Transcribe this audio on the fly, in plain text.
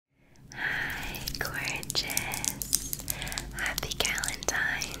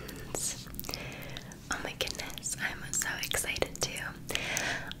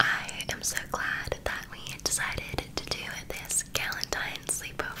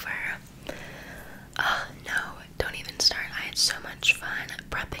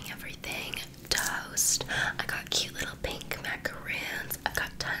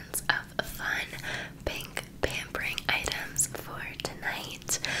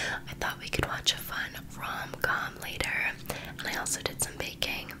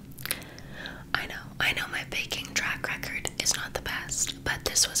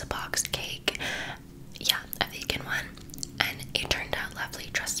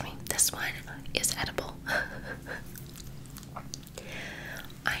one is edible.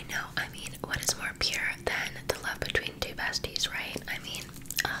 I know, I mean, what is more pure than the love between two besties, right? I mean,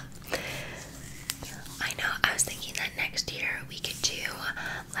 I know, I was thinking that next year we could do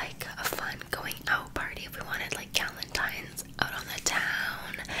like a fun going out party if we wanted, like Galentine's out on the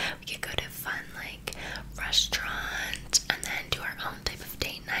town. We could go to fun like restaurant and then do our own type of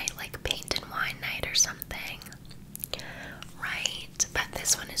date night, like paint and wine night or something. Right, but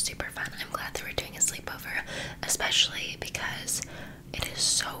this one is super fun. I'm glad that we're doing a sleepover, especially because it is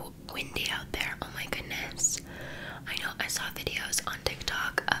so windy out there. Oh my goodness. I know, I saw videos on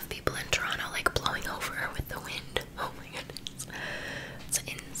TikTok of people in Toronto like blowing over with the wind. Oh my goodness. It's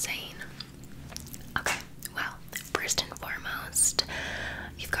insane. Okay, well, first and foremost,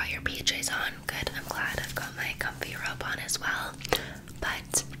 you've got your PJs on. Good, I'm glad I've got my comfy robe on as well.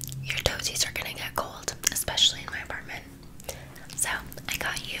 But your toesies are gonna get cold, especially in my apartment. So I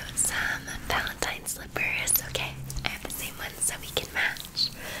got you some Valentine slippers, okay? I have the same ones so we can match.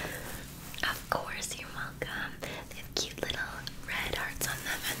 Of course, you're welcome. They have cute little red hearts on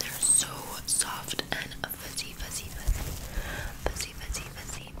them and they're so soft and fuzzy, fuzzy, fuzzy. Fuzzy, fuzzy,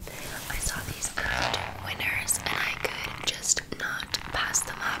 fuzzy. I saw these at Winners and I could just not pass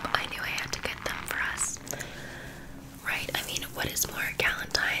them up. I knew I had to get them for us. Right? I mean, what is more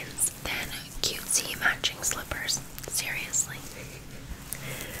Galentine's than cutesy matching slippers? Seriously.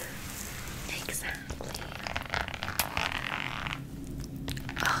 Exactly.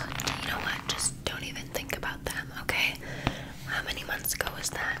 Oh, you know what? Just don't even think about them, okay? How many months ago was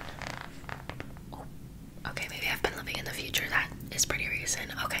that? Oh, okay, maybe I've been living in the future. That is pretty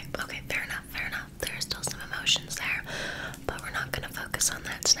recent. Okay, fair enough, fair enough. There are still some emotions there, but we're not gonna focus on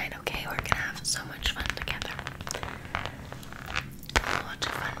that tonight, okay? We're gonna have so much fun together. We'll watch a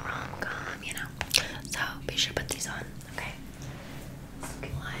fun rom-com, you know. So be sure to put these on, okay?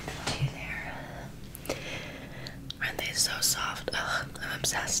 Slide to there. Aren't they so soft? Ugh, I'm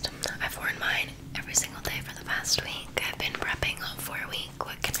obsessed. I've worn mine every single day for the past week. I've been prepping for a week.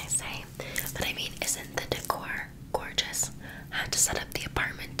 What can I say? But I mean, isn't the decor gorgeous? I had to set up the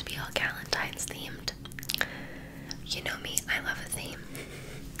apartment to be all Galentine's themed. You know me, I love a theme.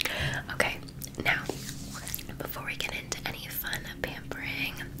 Okay, now, before we get into any fun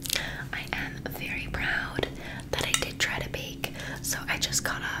pampering, I am very proud that I did try to bake. So I just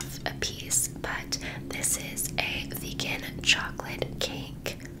got off a piece, but this is a vegan chocolate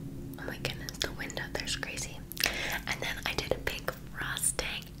cake. Oh my goodness, the wind out there's crazy. And then I did a big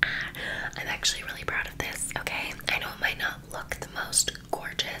frosting. I'm actually really proud of this, okay? I know it might not look the most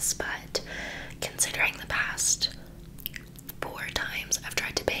gorgeous, but considering the past 4 times I've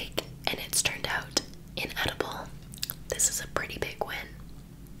tried to bake and it's turned out inedible, this is a pretty big win.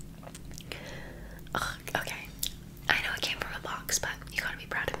 Ugh, okay, I know it came from a box, but you gotta be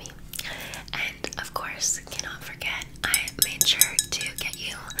proud of me. And of course, cannot forget, I made sure to get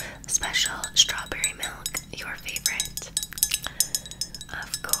you special strawberry milk, your favorite.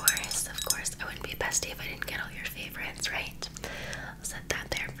 Of course, I wouldn't be a bestie if I didn't get all your favorites, right? I'll set that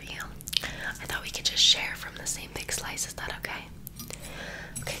there for you. I thought we could just share from the same big slice, is that okay?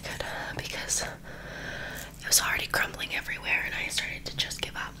 Okay, good, because it was already crumbling everywhere and I started to just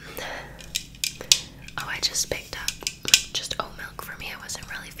give up. Oh, I just picked up just oat milk for me. I wasn't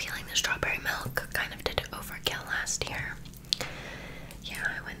really feeling the strawberry milk. Kind of did overkill last year. Yeah,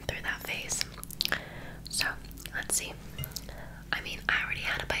 I went through that phase. So, let's see. I mean, I already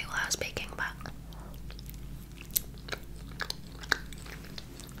had a bite while I was baking, but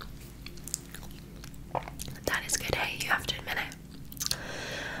that is good. Hey, you have to admit it.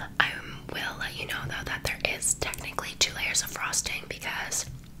 I will let you know, though, that there is technically 2 layers of frosting because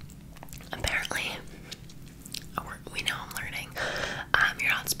apparently, we know I'm learning, you're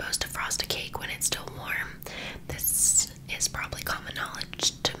not supposed to frost a cake when it's still warm. This is probably common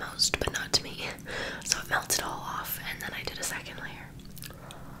knowledge to most, but not to me. So it melted all off, and then I did a second layer.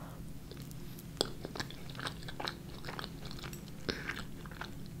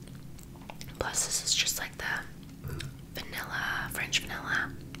 Plus, this is just like the vanilla, French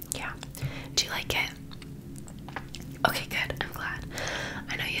vanilla. Yeah. Do you like it? Okay, good. I'm glad.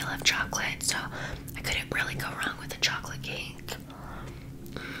 I know you love chocolate, so I couldn't really go wrong with a chocolate cake.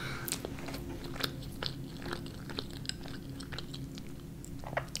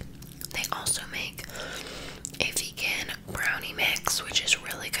 They also make a vegan brownie mix, which is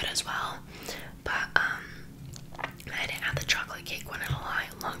really good as well. But I didn't have the chocolate cake one in a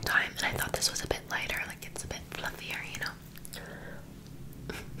long time, and I thought this was a bit lighter, like it's a bit fluffier, you know.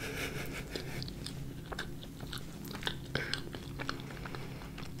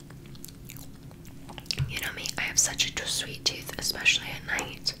 You know me, I have such a sweet tooth, especially at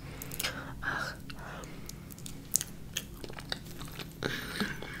night.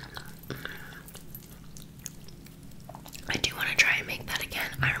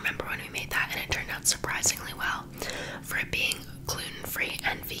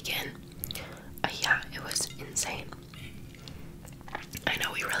 vegan. Yeah, it was insane. I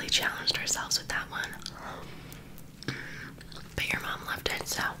know we really challenged ourselves with that one. But your mom loved it,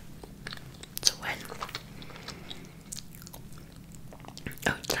 so it's a win.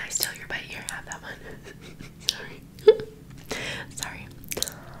 Oh, did I steal your bite? Here, have that one. Sorry. Sorry.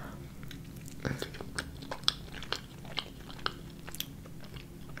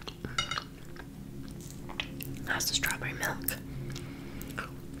 That's the strawberry milk.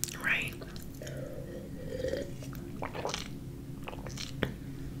 Right.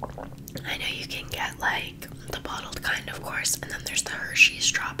 I know you can get like the bottled kind, of course, and then there's the Hershey's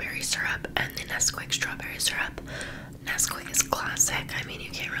strawberry syrup and the Nesquik strawberry syrup. Nesquik is classic. I mean, you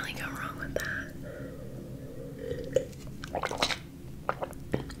can't really go wrong with that.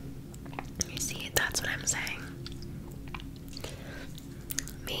 You see, that's what I'm saying.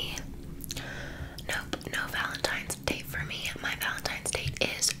 Me, nope, no Valentine's date for me. My Valentine's date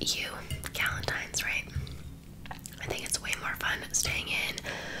is you. Galentine's, right? I think it's way more fun staying in.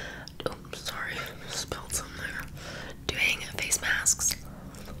 Oh, sorry, spilled some there. Doing face masks,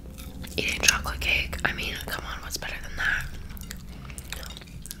 eating chocolate cake. I mean, come on, what's better than that?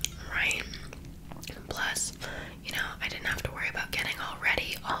 Right? Plus, you know, I didn't have to worry about getting all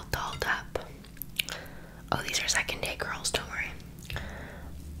ready, all dolled up. Oh, these are second date girls, don't worry.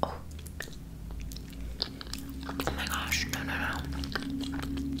 Oh. Oh my gosh, no.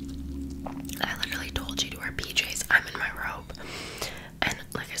 I literally told you to wear PJs. I'm in my robe. And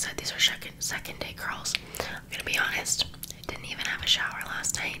like I said, these are second day girls. I'm gonna be honest, I didn't even have a shower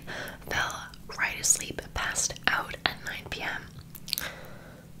last night. Fell right asleep, passed out at 9 p.m.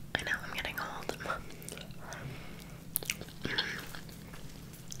 I know, I'm getting old.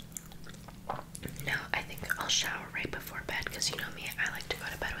 No, I think I'll shower right before bed because you know me, I like to go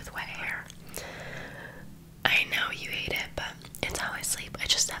to bed with wet hair. I know you hate it, but it's how I sleep. I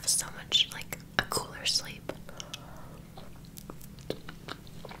just have so much, like, a cooler sleep.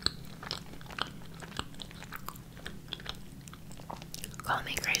 Call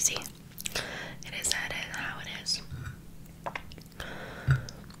me crazy. It is how it is.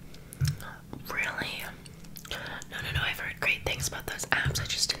 Really? No, I've heard great things about those apps. I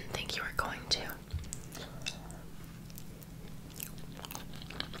just didn't think you were going to.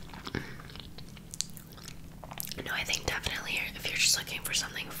 No, I think definitely if you're just looking for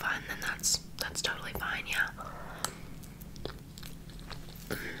something fun, then that's totally fine, yeah.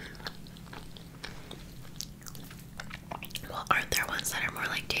 Well, aren't there ones that are more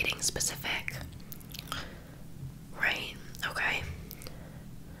like dating specific? Right, okay.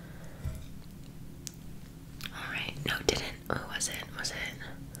 Alright, no, didn't. Who was it?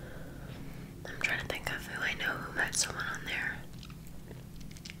 I'm trying to think of who I know who met someone on there.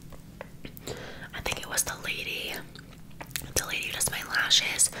 I think it was the lady who does my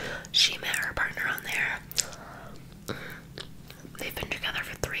lashes. She met her partner on there. They've been together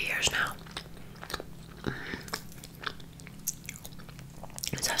for 3 years now.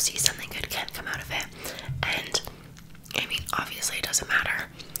 So see, something good can come out of it. And I mean, obviously it doesn't matter,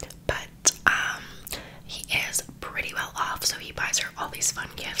 but he is pretty well off, so he buys her all these fun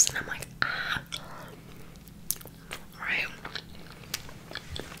gifts, and I'm like, right.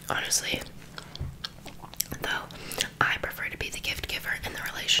 Honestly, though, I prefer to be the gift giver in the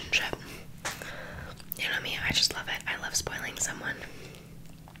relationship. You know me, I just love it. I love spoiling someone.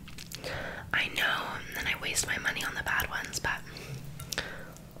 I know, and then I waste my money on the bad ones, but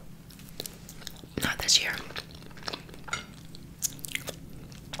not this year.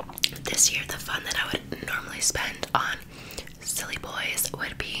 This year, the fun that I would normally spend on silly boys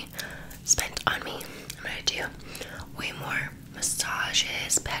would be spent on me. I'm gonna do way more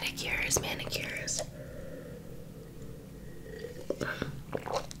massages, pedicures, manicures.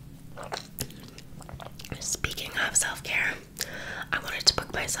 Speaking of self-care, I wanted to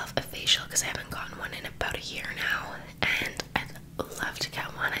book myself a facial because I haven't gotten one in about a year now, and I'd love to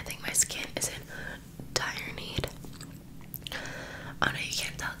get one. I think my skin is in dire need. Oh no, you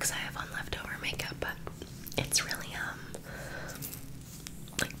can't tell because I have on leftover makeup, but it's really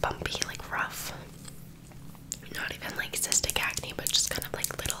like bumpy, like rough. Not even like cystic acne, but just kind of like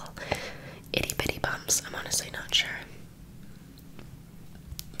little itty bitty bumps. I'm honestly not sure.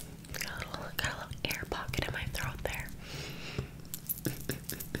 Got a little air pocket in my throat there.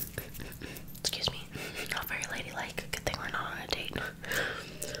 Excuse me. Not very ladylike. Good thing we're not on a date.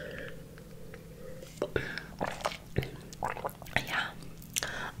 Yeah,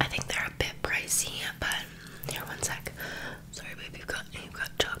 I think they're a bit pricey, but here, one sec. Sorry, babe, you've got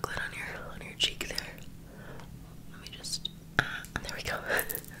chocolate on your cheek there. Let me just there we go.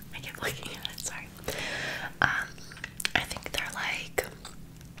 I kept looking at it, sorry.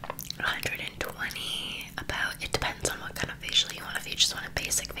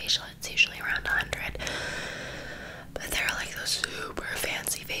 facial, it's usually around 100. But there are like those super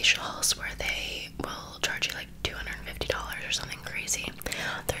fancy facials where they will charge you like $250 or something crazy.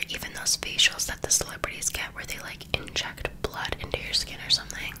 There are even those facials that the celebrities get where they like inject blood into your skin or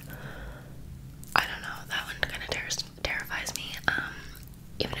something. I don't know, that one kind of terrifies me.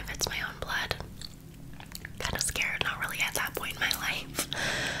 Even if it's my own blood, kind of scared. Not really at that point in my life.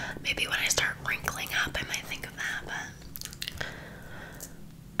 Maybe when I start wrinkling up I might think of that, but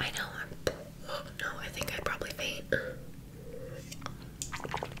I know no, I think I'd probably faint.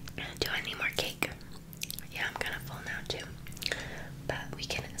 Do I need more cake? Yeah, I'm kind of full now too. But we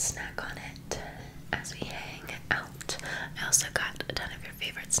can snack on it as we hang out. I also got a ton of your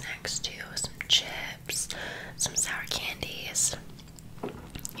favorite snacks too. Some chips, some sour candies.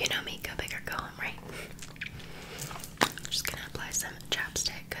 You know me, go big or go home, right? I'm just gonna apply some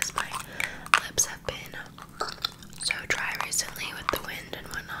chapstick because my lips have been so dry recently with the wind and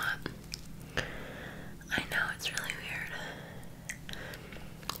whatnot. I know, it's really weird.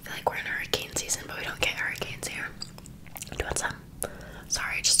 I feel like we're in hurricane season, but we don't get hurricanes here. Do you want some?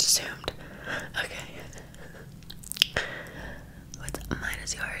 Sorry, I just assumed. Okay. What's mine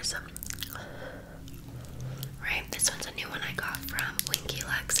is yours. Right, this one's a new one I got from Winky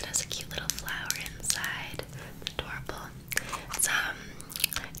Lux. It has a cute little flower inside. It's adorable.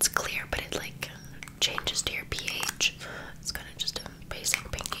 It's clear, but it like changes to your pH. It's kind of just a basic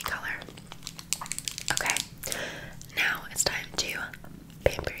pinky color. Okay, now it's time to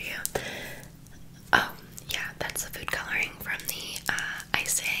pamper you. Oh, yeah, that's the food coloring from the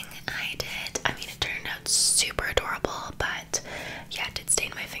icing I did. I mean, it turned out super adorable, but yeah, it did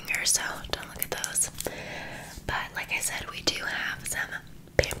stain my fingers, so don't look at those. But like I said, we do have some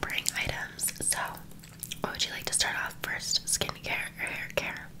pampering items. So, what would you like to start off first? Skincare or hair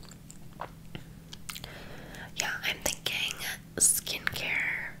care? Yeah, I'm thinking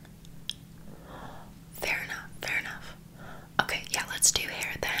skincare. Fair enough, fair enough. Okay, yeah, let's do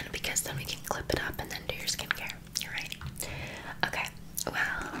hair then, because then we can clip it up and then do your skincare. You're right. Okay,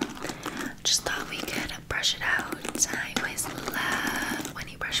 well, just thought we could brush it out. I always love when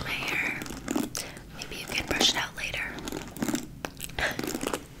you brush my hair. Maybe you could brush it out later.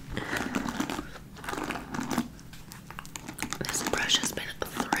 This brush has been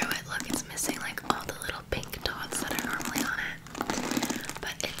through it. Look, it's missing like all the little pink dots that are normally on it.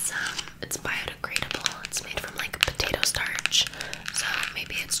 But it's biodegradable. It's made from like potato starch. So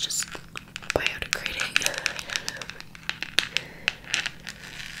maybe it's just biodegrading.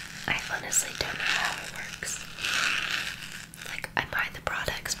 I honestly don't know how it works. Like, I buy the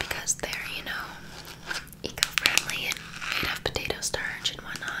products because they're, you know, eco-friendly and made of potato starch and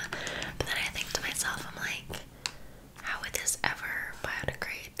whatnot. But then I think to myself, I'm like, how would this ever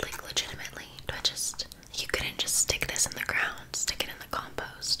biodegrade? Like, legitimately, you couldn't just stick this in the ground, stick it in the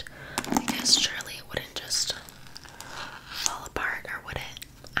compost, because surely it wouldn't just fall apart, or would it?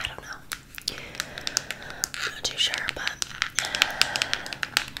 I don't know. I'm not too sure, but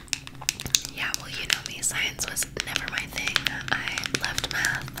yeah, well, you know me, science was never my thing. I left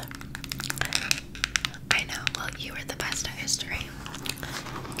math. I know, well, you were the best at history.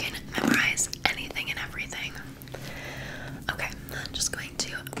 You can memorize anything and everything. Okay, I'm just going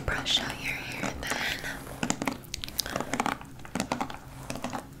to brush out your hair then.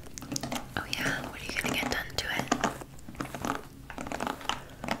 Oh yeah, what are you gonna get done to it?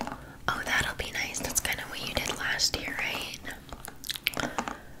 Oh, that'll be nice. That's kind of what you did last year, right?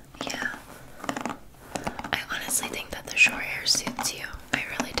 Yeah. I honestly think that the short hair suits you. I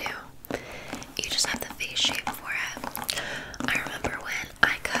really do. You just have the face shape for it. I remember when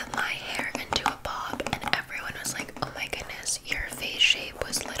I cut my hair into a bob and everyone was like, oh my goodness, your face shape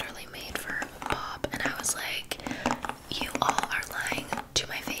was literally made for a bob. And I was like, you all are lying to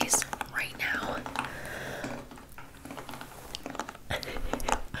my face right now. I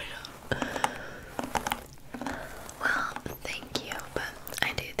know. Well, thank you, but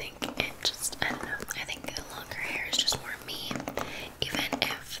I do think it just, I don't know, I think the longer hair is just more me. Even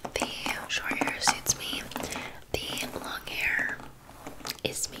if the short hair suits me, the long hair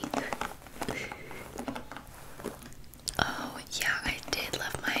is me. Oh, yeah, I did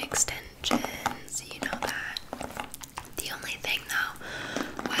love my extensions, you know that. The only thing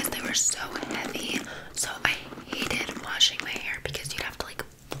though was they were so heavy, so I hated washing my hair because you'd have to like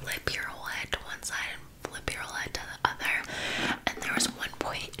flip your whole head to one side and flip your whole head to the other. And there was one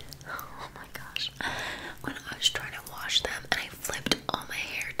point, oh my gosh, when I was trying to wash them and I flipped all my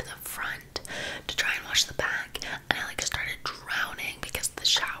hair to the front to try and wash the back, and I like started drowning because the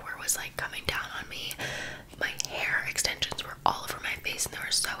shower was like coming down on me. My hair extensions were all over my face and they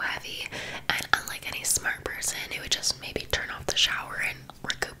were so heavy, and unlike any smart person who would just maybe turn off the shower and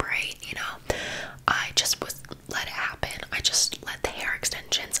recuperate,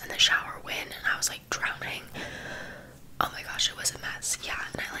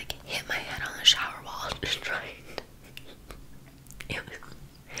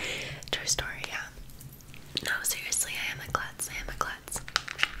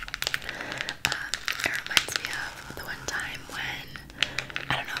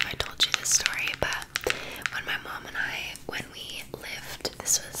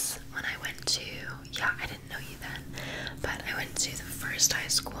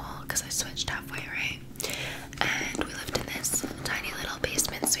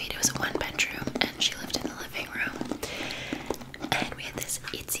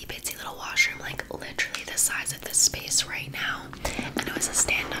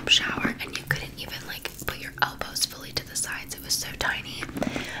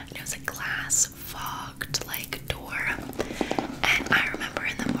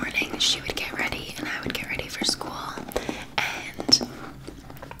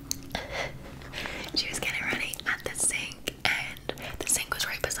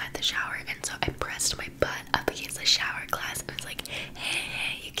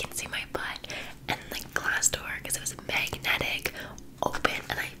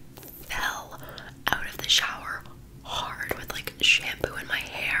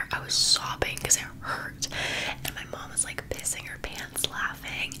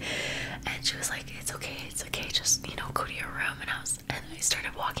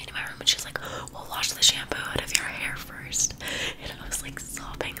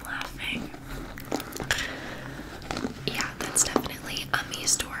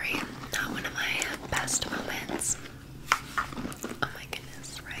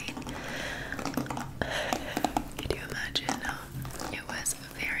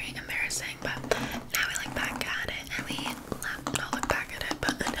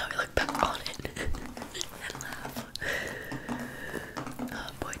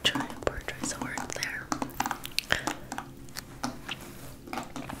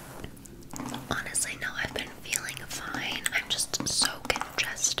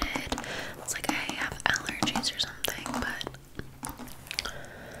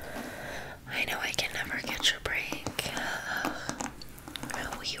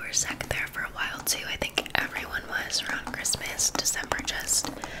 know you were sick there for a while too. I think everyone was around Christmas. December just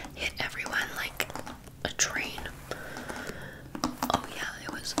hit everyone like a train. Oh yeah,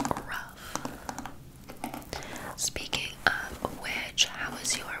 it was rough. Speaking of which, how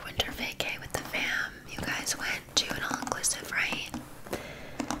was your winter vacay with the fam? You guys went to an all-inclusive, right?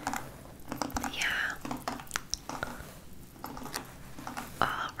 Yeah.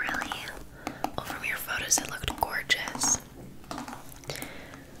 Oh, really? Well, from your photos, it looked gorgeous.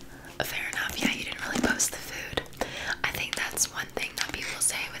 Fair enough. Yeah, you didn't really post the food. I think that's one thing that people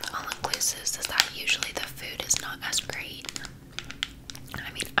say with all-inclusives is that usually the food is not as great.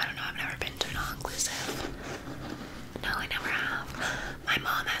 I mean, I don't know. I've never been to an all-inclusive. No, I never have. My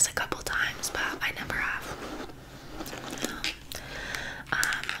mom has a couple times, but I never have. No.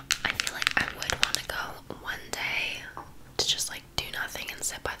 I feel like I would want to go one day to just like do nothing and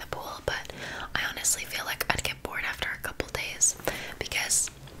sit by the pool, but I honestly feel like I'd get bored after a couple days because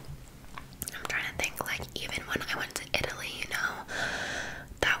I'm trying to think, like, even when I went to Italy, you know,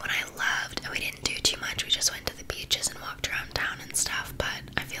 that one I loved, and we didn't do too much. We just went to the beaches and walked around town and stuff, but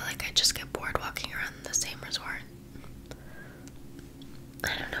I feel like I just get bored walking around the same resort.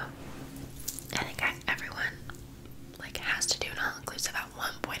 I don't know. I think everyone, like, has to do an all-inclusive at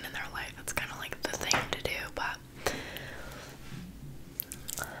one point in their life. It's kind of like the thing to do, but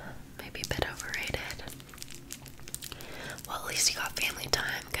maybe a bit overrated. Well, at least you got family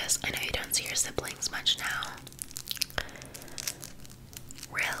time, because I know you don't see your siblings much now.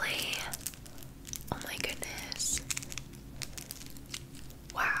 Really? Oh my goodness.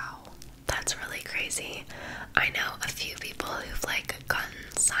 Wow. That's really crazy. I know a few people who've like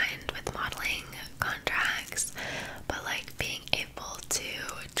gotten signed with modeling contracts, but like being able to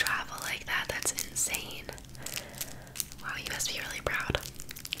travel like that, that's insane. Wow, you must be really proud.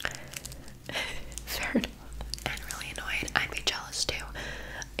 Fair enough. And really annoyed. I'd be jealous too.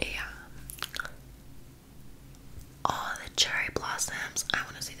 Yeah. Oh, the cherry blossoms. I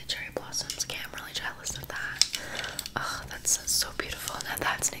want to see the cherry blossoms. Okay, I'm really jealous of that. Oh, that's so beautiful. Now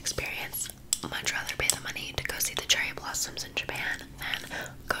that's an experience. Much rather pay the money to go see the cherry blossoms in Japan than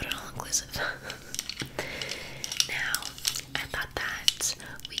go to an all-inclusive. Now, I thought that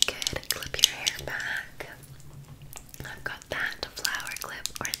we could clip your hair back. I've got that flower clip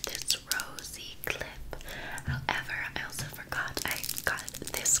or this rosy clip. However, I also forgot I got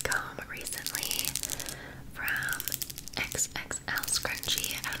this comb recently from XXL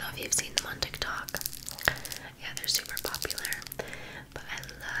Scrunchie. I don't know if you've seen them on TikTok. Yeah, they're super popular. But I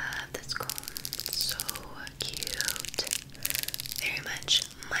love this comb. It's so cute. Very much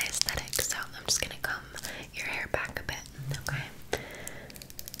my aesthetic. So I'm just gonna comb your hair back a bit, okay?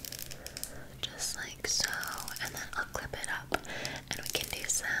 Just like so. And then I'll clip it up. And we can do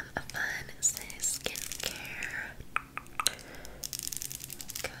some fun skincare.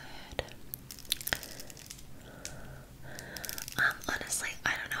 Good. Honestly,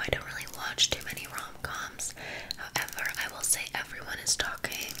 I don't know. I don't really watch too many rom-coms. However, I will say everyone is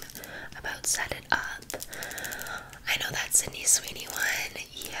talking about Set It Up. I know that Sydney Sweeney one.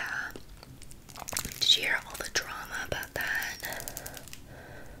 Yeah. Did you hear all the drama about that?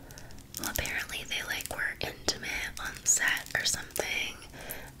 Well, apparently they like were intimate on set or something,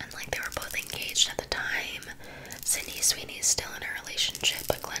 and like they were both engaged at the time. Sydney Sweeney's still in a relationship,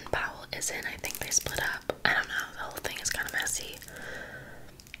 but Glenn Powell isn't. I think they split up. I don't know. The whole thing is kind of messy.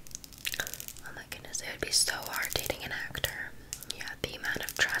 Oh my goodness, it would be so hard dating an actor. Yeah, the amount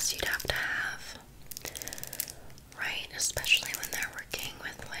of trust you'd have to have. Right? Especially when they're working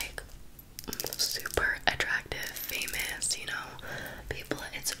with like super attractive, famous, you know, people.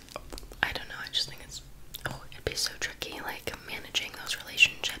 I don't know, I just think it'd be so tricky, like, managing those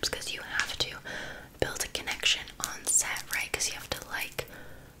relationships, because you have to build a connection on set, right? Because you have to, like,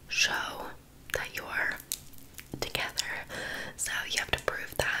 show that you're together, so you have to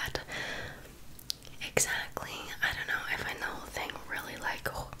prove that. Exactly. I don't know, I find the whole thing really, like,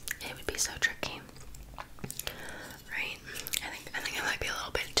 it would be so tricky, right?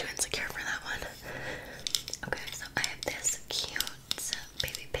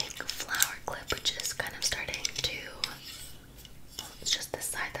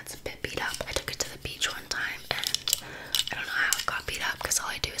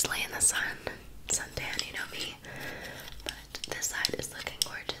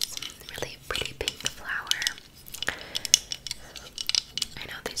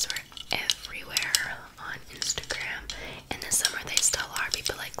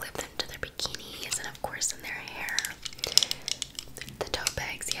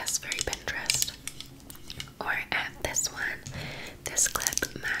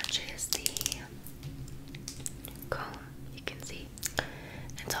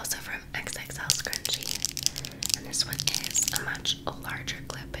 one's also from XXL Scrunchie, and this one is a much larger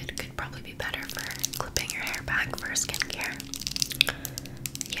clip. It could probably be better for clipping your hair back for skincare.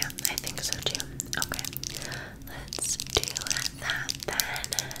 Yeah, I think so too. Okay, let's do that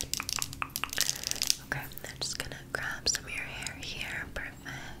then. Okay, I'm just gonna grab some of your hair here.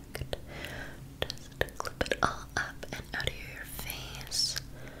 Perfect. Just clip it all up and out of your face.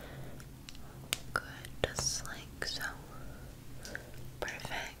 Good, just like so.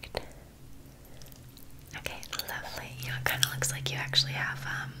 Perfect. Okay, lovely. You know, it kind of looks like you actually have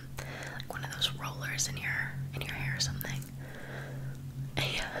like one of those rollers in your hair or something.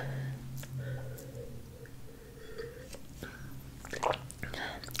 Yeah.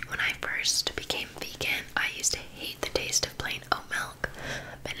 When I first became vegan, I used to hate the taste of plain oat milk,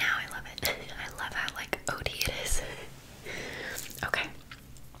 but now I love it. I love how like oaty it is. Okay.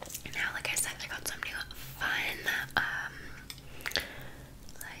 Now, like I said, I got some new fun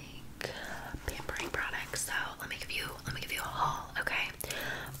like pampering products. So let me give you a haul. Okay.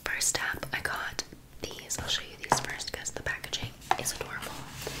 First up, I got these. I'll show you these first because the packaging is adorable.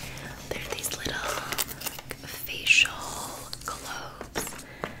 They're these little facial globes,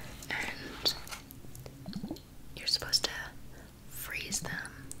 and you're supposed to freeze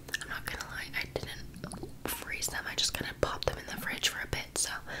them. I'm not gonna lie, I didn't freeze them. I just kind of popped them in the fridge for a bit,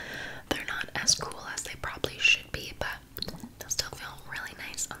 so they're not as cool as they probably should be, but they'll still feel really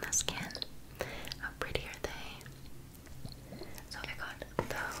nice on the skin. How pretty are they? So I got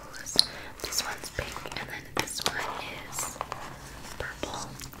those. This one's pink, and then this one is purple.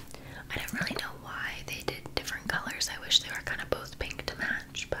 I don't really know why they did different colors. I wish they were kind of both pink to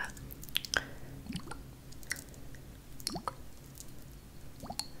match, but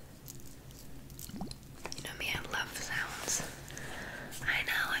you know me, I love sounds. I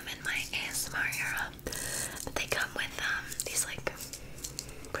know, I'm in my ASMR era. But they come with these like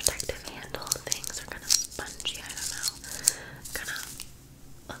protective handle things. They're kind of spongy, I don't know.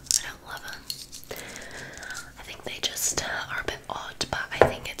 I don't love them. I think they just are a bit odd, but I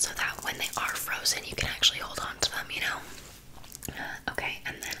think it's so that when they are frozen, you can actually hold on to them, you know? Okay,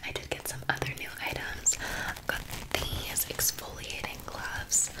 and then I did get some other new items. I've got these exfoliating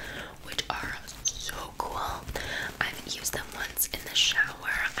gloves, which are so cool. I've used them once in the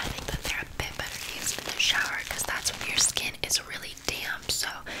shower. I think that they're a bit better used in the shower because that's when your skin is really damp, so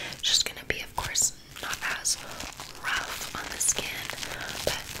it's just gonna be, of course, not as rough on the skin,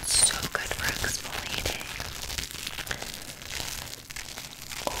 but so good for exfoliating.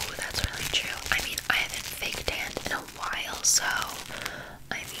 Oh, that's really true. I mean, I haven't fake tanned in a while, so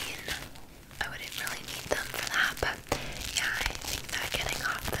I mean, I wouldn't really need them for that, but yeah, I think that getting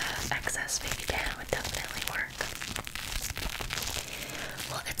off the excess fake tan would definitely work.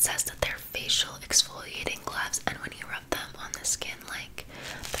 Well, it says that they're facial exfoliating gloves, and when you rub them on the skin, like,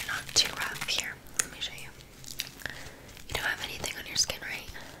 they're not too rough. Here, let me show you. You don't have anything on your skin, right?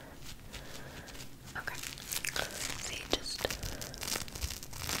 Okay. See, just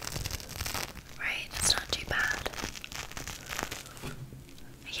right, it's not too bad.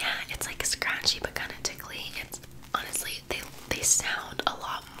 Yeah, it's like scratchy but kind of tickly. It's honestly, they sound a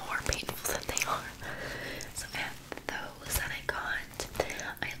lot more painful than they are. So I have those that I got.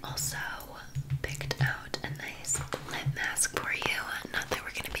 I also picked out a nice lip mask for you. Not that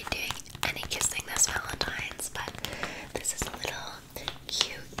we're gonna be doing any kissing this Valentine's, but this is a little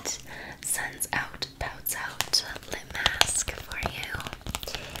cute Suns Out, Pouts Out lip mask for you.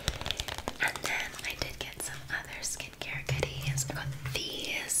 And then I did get some other skincare goodies. I got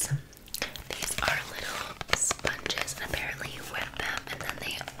these. These are little sponges, and apparently you wet them and then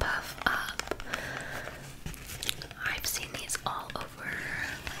they puff up. I've seen these all over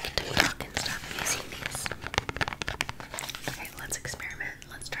like TikTok and stuff. Have you seen these? Okay, let's experiment.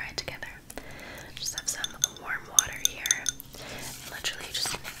 Let's try it together. Just have some warm water here. Literally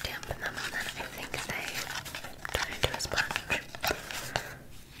just dampen them, and then I think they turn into a sponge.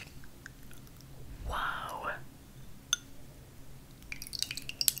 Wow.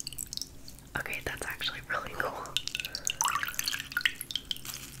 Okay, that's actually really cool.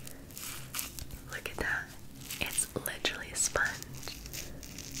 Look at that. It's literally a sponge.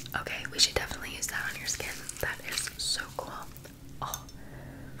 Okay, we should definitely use that on your skin. That is so cool. Oh,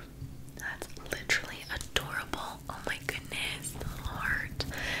 that's literally adorable. Oh my goodness, the heart.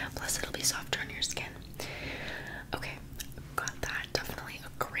 Plus it'll be softer on your skin. Okay, got that. Definitely a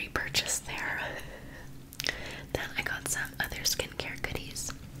great purchase there. Then I got some other skincare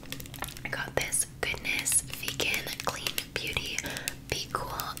goodies. I got this Goodness Vegan Clean Beauty Be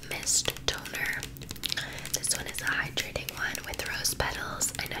Cool Mist Toner. This one is a hydrating one with rose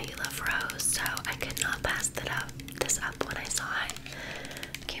petals. I know you love rose, so I could not pass this up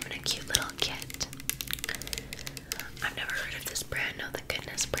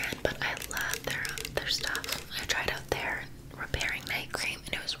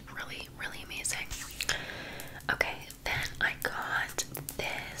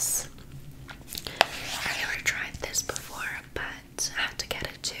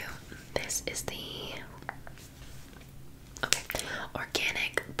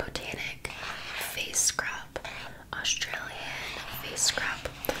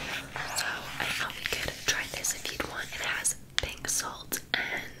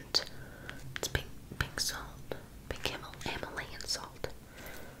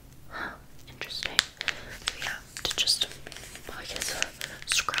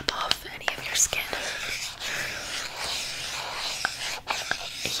skin.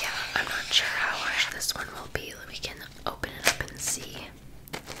 Yeah, I'm not sure how harsh this one will be. We can open it up and see.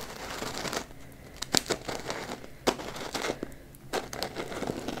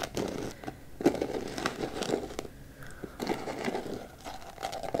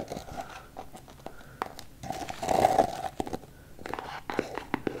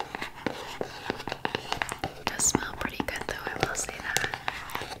 It does smell pretty good though, I will say that.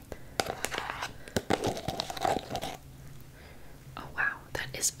 Oh wow, that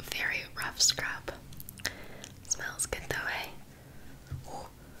is very rough scrub. Smells good though, eh? Ooh.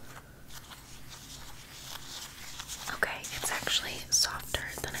 Okay, it's actually softer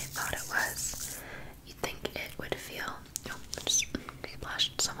than I thought it was. You'd think it would feel, oh, I just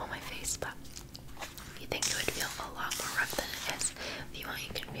splashed some on my face, but you think it would feel a lot more rough than it is. If you want,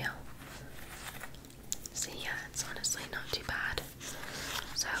 you can feel. See, yeah, it's honestly not too bad.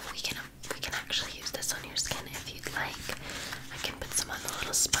 So we can actually use this on your skin if you'd like. I can put some on the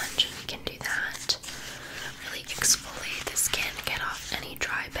little sponge and we can do that. Really exfoliate the skin, get off any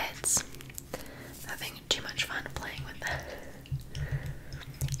dry bits. Having too much fun playing with that.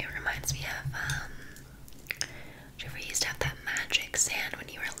 It reminds me of did you ever used to have that magic sand when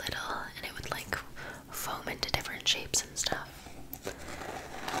you were little and it would like foam into different shapes and stuff?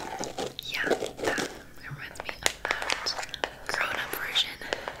 Yeah, that reminds me of that grown-up version.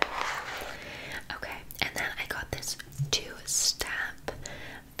 Okay, and then I got this 2-step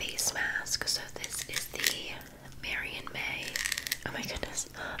face mask. So this is the Mary and May. Oh my goodness,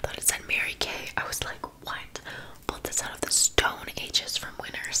 I thought it said Mary Kay. I was like, what? Pulled this out of the Stone Ages from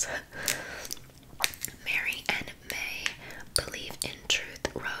Winners. Mary and May Believe in Truth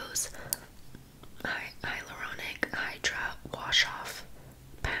Rose Hyaluronic Hydra Wash Off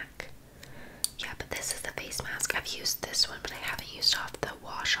Pack. Yeah, but this is the face mask. I've used this one, but I haven't used off the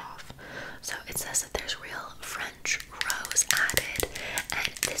wash off. So it says that there's real French rose added, and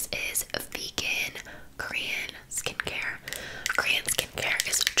this is vegan Korean skincare. Korean skincare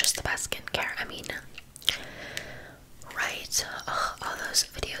is just the best skincare. I mean, right? Oh, all those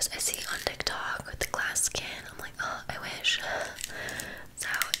videos I see on TikTok with the glass skin, I'm like, oh, I wish. So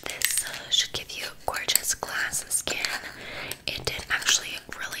this should give you gorgeous glass skin. It did actually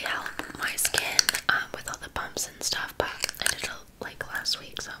really help my skin with all the bumps and stuff, but I did it like last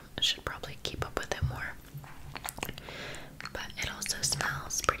week, so I should probably keep up with it more. But it also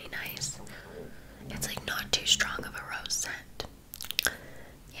smells pretty nice. It's like not too strong of a rose scent.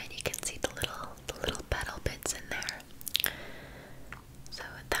 Yeah, and you can see the little petal bits in there. So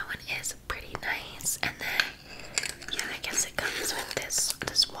that one is pretty nice. And then yeah, I guess it comes with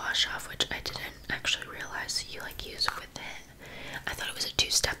this wash off, which I didn't actually realize you like use with it. I thought it was a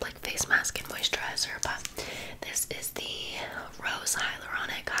 2-step like face mask and moisturizer, but this is the Rose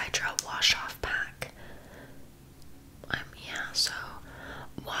Hyaluronic Hydra Wash Off Pack. Yeah, so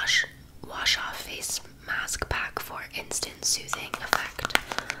wash off face mask pack for instant soothing effect.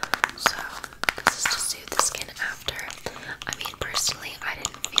 So this is to soothe the skin after. I mean, personally, I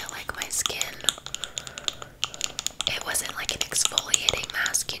didn't feel like my skin, it wasn't like an exfoliating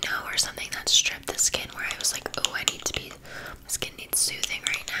mask, you know, or something that stripped the skin where I was like, oh, my skin needs soothing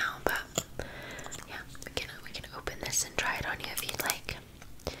right now. But yeah, we can open this and try it on you if you'd like.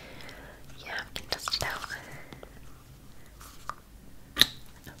 Yeah, we can test it out.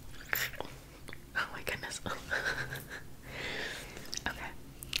 Oh my goodness. Okay,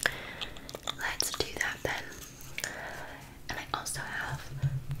 let's do that then. And I also have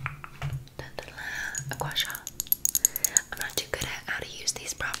a gua sha. I'm not too good at how to use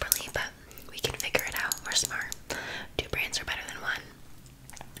these properly, but we can figure it out. We're smart. 2 brains are better than 1.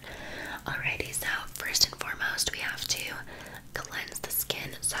 Alrighty, so first and foremost, we have to cleanse the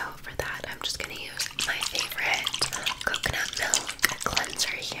skin. So for that, I'm just going to use my favorite coconut milk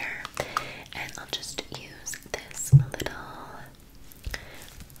cleanser here. And I'll just use this little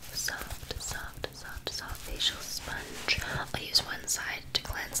soft facial sponge. I'll use one side to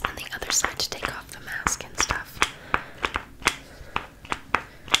cleanse and the other side to take off the mask and stuff.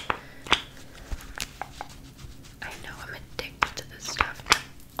 I know I'm addicted to this stuff.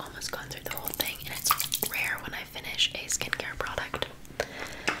 I've almost gone through the whole thing, and it's rare when I finish a skincare product. But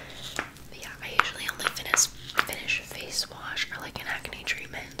yeah, I usually only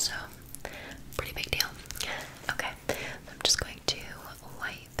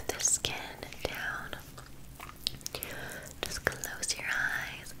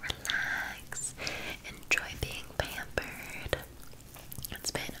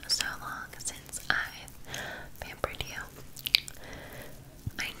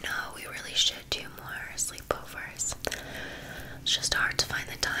hard to find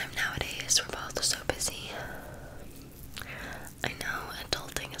the time nowadays. We're both so busy. I know,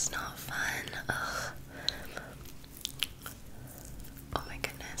 adulting is not fun. Ugh. Oh my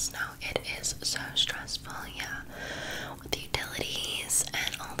goodness, no, it is so stressful, yeah. With the utilities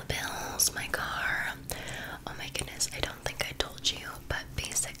and all the bills, my car. Oh my goodness, I don't think I told you, but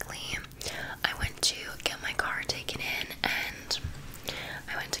basically, I went to get my car taken in and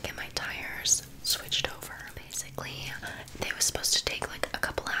I went to get my tires switched over, basically. They were supposed to take like a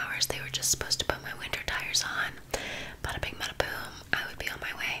couple hours. They were just supposed to put my winter tires on. Bada bing, bada boom, I would be on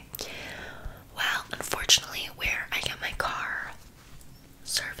my way. Well, unfortunately, where I get my car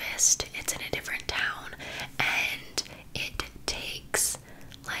serviced, it's in a different town, and it takes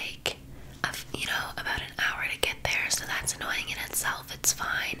like about an hour to get there, so that's annoying in itself. It's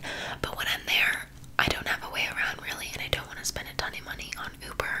fine, but when I'm there, I don't have a way around really, and I don't want to spend a ton of money on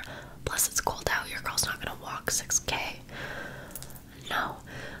Uber. Plus, it's cold out. Your girl's not gonna walk 6K. No.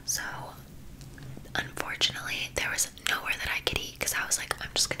 So, unfortunately, there was nowhere that I could eat because I was like, I'm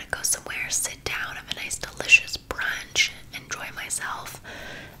just gonna go somewhere, sit down, have a nice, delicious brunch, enjoy myself.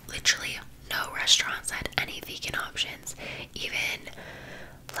 Literally, no restaurants had any vegan options. Even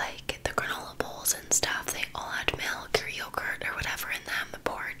like the granola bowls and stuff, they all had milk or yogurt or whatever in them. The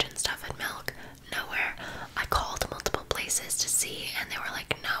porridge and stuff had milk. Nowhere. I called multiple places to see, and they were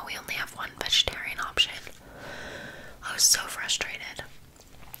like, no, we only have one vegetarian option. I was so frustrated.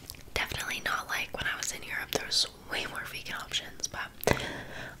 Definitely not like when I was in Europe. There was way more vegan options, but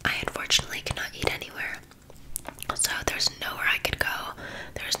I unfortunately could not eat anywhere. So there's nowhere I could go.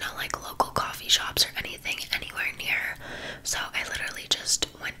 There's no like local coffee shops or anything anywhere near. So I literally just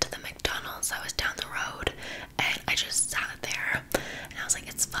went to the McDonald's that was down the road, and I just sat there and I was like,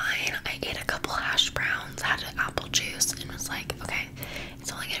 it's fine. I ate a couple hash browns, had an apple juice, and was like, okay,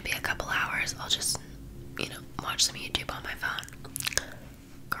 it's only gonna be a couple hours. I'll just, watch some YouTube on my phone.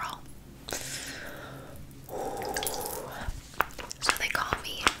 Girl. So they call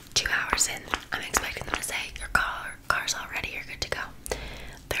me 2 hours in. I'm expecting them to say, your car's all ready, you're good to go.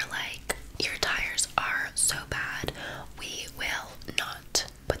 They're like, your tires are so bad, we will not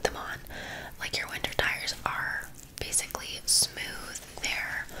put them on. Like, your winter tires are basically smooth.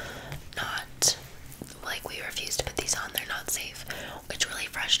 They're not, like, we refuse to put these on. They're not safe, which really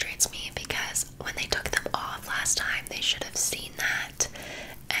frustrates me because when they took them off last time, they should have seen that,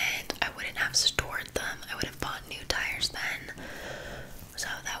 and I wouldn't have stored them. I would have bought new tires then. So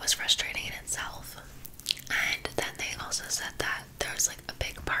that was frustrating in itself. And then they also said that there was like a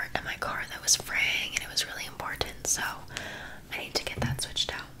big part of my car that was fraying, and it was really important, so I need to get that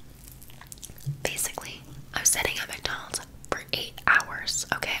switched out. Basically, I was sitting at McDonald's for 8 hours.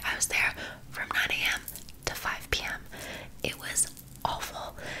 Okay, I was there from 9 a.m. to 5 p.m. It was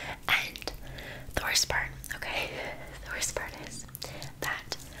awful. And the worst part, okay, the worst part is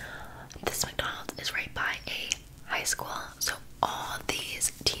that this McDonald's is right by a high school, so all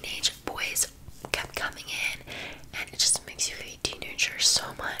these teenage boys kept coming in, and it just makes you hate teenagers so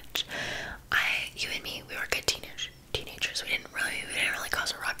much. You and me, we were good teenagers. We didn't really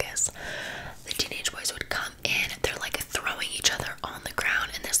cause a ruckus. The teenage boys would come in, they're like throwing each other on the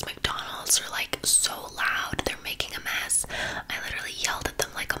ground in this McDonald's. They're like so loud, they're making a mess. I literally yelled at them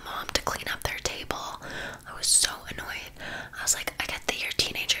like a mom to clean up their table. I was so annoyed. I was like, I get that you're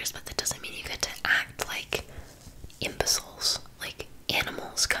teenagers, but that doesn't mean you get to act like imbeciles, like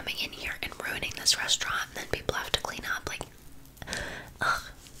animals coming in here and ruining this restaurant, and then people have to clean up. Like, ugh,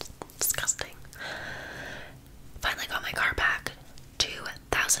 disgusting. Finally got my car back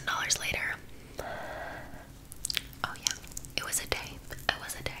 $2,000 later. Oh yeah, it was a day. It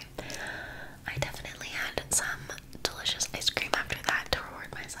was a day. I definitely had some delicious ice cream after that to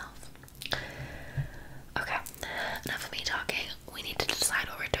reward myself. Okay, enough of me talking. We need to decide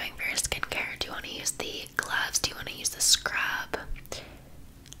what we're doing for your skincare. Do you want to use the gloves? Do you want to use the scrub?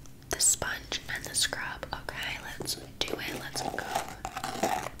 The sponge and the scrub. Okay, let's do it. Let's go.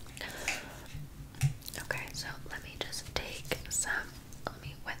 Okay, so let me just take some. Let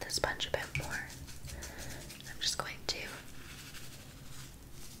me wet the sponge a bit more. I'm just going to.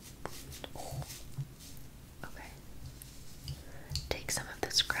 Okay. Take some of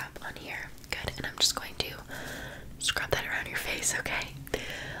the scrub on here. Good, and I'm just going to scrub that around your face, okay?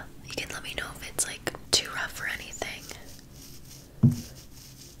 You can let me know if it's like too rough or anything.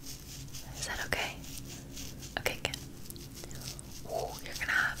 Is that okay? Okay, good. Ooh, you're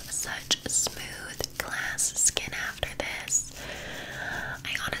gonna have such smooth glass skin after this.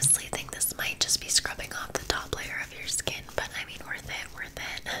 I honestly think this might just be scrubbing off the top layer of your skin, but I mean, worth it, worth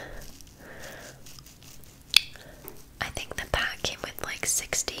it. I think the pack came with like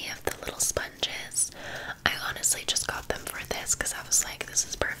 60 of the little sponges. I honestly just got them for this because I was was like, this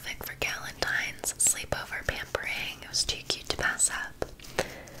is perfect for Galentine's sleepover pampering. It was too cute to pass up.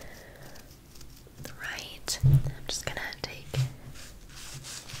 Right. I'm just gonna take a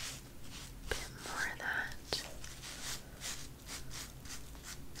bit more of that.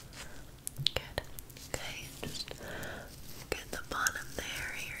 Good. Okay, just get the bottom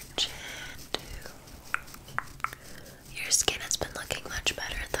there, your chin too. Your skin has been looking much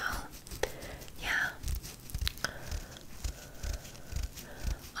better though. Yeah.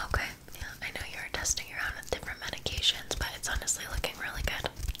 Okay, yeah, I know you're testing around with different medications, but it's honestly looking really good.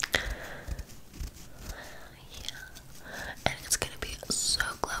 Yeah, and it's gonna be so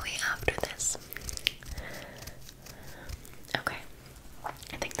glowy after this. Okay,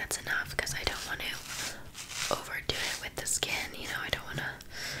 I think that's enough because I don't want to overdo it with the skin. You know, I don't want to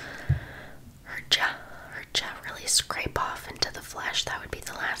hurt ya, really scrape off into the flesh. That would be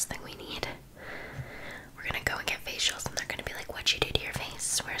the last thing we need. We're gonna go and get facials and they're gonna be like, what'd you do to your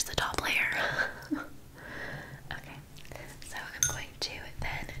face? Where's the top layer? Okay, so I'm going to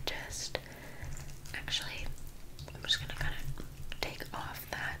then just, actually, I'm just gonna kind of take off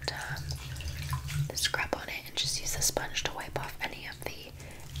that, the scrub on it and just use the sponge to wipe off any of the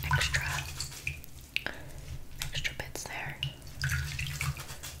extra bits there.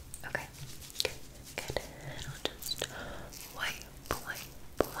 Okay, good. And I'll just wipe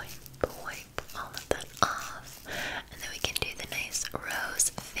all of that off. And then we can do the nice rose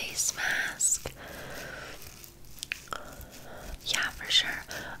face mask. Yeah, for sure.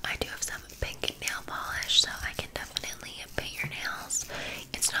 I do have some pink nail polish, so I can definitely paint your nails.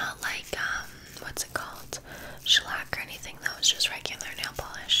 It's not like, what's it called? Shellac or anything, though. It's just regular nail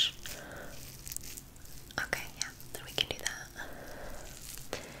polish. Okay, yeah, then we can do that.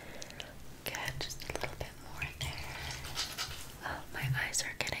 Good, just a little bit more in there. Oh, my eyes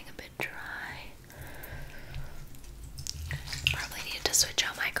are getting a bit dry. Probably need to switch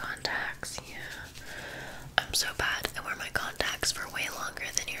out my contacts, yeah. I'm so bad. I wear my contacts for way longer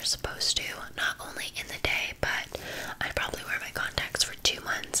than you're supposed to. Not only in the day, but I probably wear my contacts for 2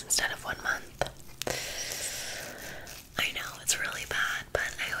 months instead of 1 month. I know, it's really bad,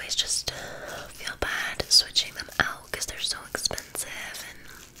 but I always just feel bad switching them out because they're so expensive,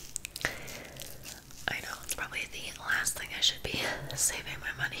 and I know it's probably the last thing I should be saving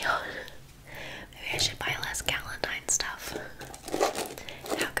my money on. Maybe I should buy less Galentine stuff.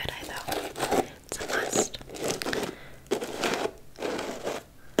 How could I though? It's a must.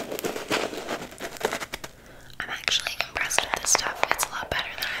 I'm actually impressed with this stuff. It's a lot better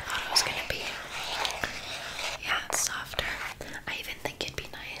than I thought it was gonna be. Yeah, it's softer. I even think it'd be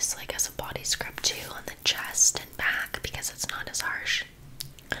nice, like as a body scrub too, on the chest and back because it's not as harsh.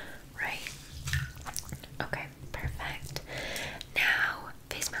 Right? Okay, perfect. Now,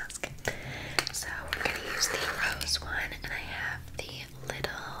 face mask. So we're gonna use the rose one, and I have the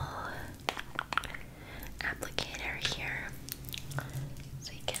little applicator here,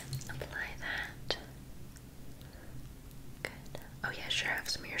 so you can apply that. Good. Oh yeah, sure, have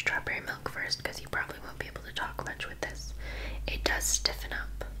some of your strawberry milk first, because you probably won't be able to talk much with this. It does stiffen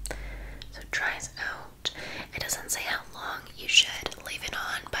up, so it dries out. It doesn't say how long you should leave it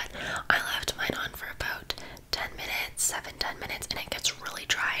on, but I left mine on for about 10 minutes, 7-10 minutes, and it gets really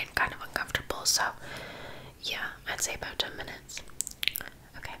dry and kind of uncomfortable, so yeah, I'd say about 10 minutes.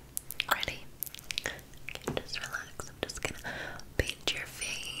 Okay, ready? Okay, just relax. I'm just gonna paint your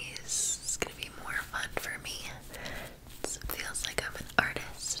face. It's gonna be more fun for me. It feels like I'm an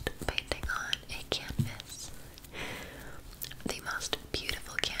artist painting on a canvas. The most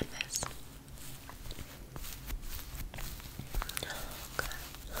beautiful canvas. Okay.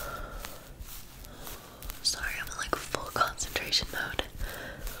 Sorry, I'm in like full concentration mode.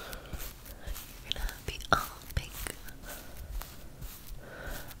 You're gonna be all pink.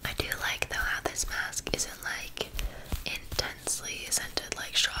 I do like though how this mask isn't like intensely scented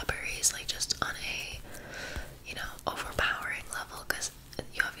like strawberries, like just on a, you know, overpowering level, because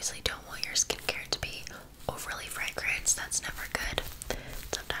you obviously don't want your skincare to be overly fragrant. That's never good.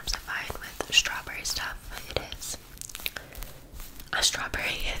 Sometimes I find with strawberry stuff, it is. A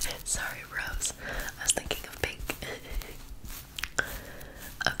strawberry is it? Sorry, rose. I was thinking of pink.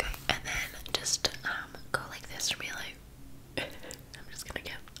 Okay, and then just go like this for me, like I'm just gonna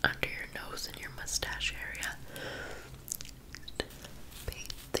get under your nose and your mustache area.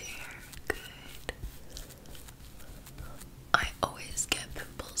 Paint there, good. I always get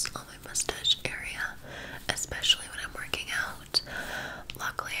pimples on my mustache area, especially when I'm working out.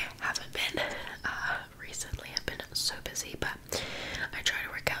 Luckily, I haven't been recently. I've been so busy, but I try to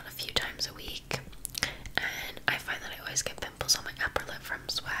work out a few times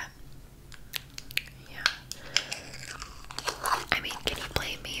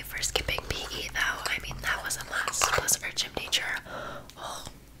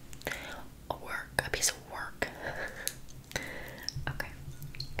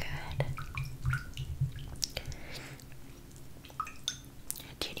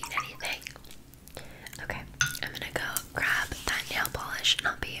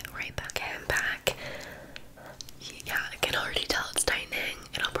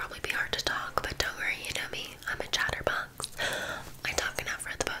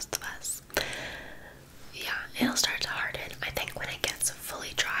it'll start to harden. I think when it gets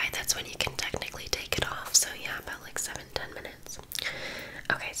fully dry, that's when you can technically take it off. So yeah, about like 7-10 minutes.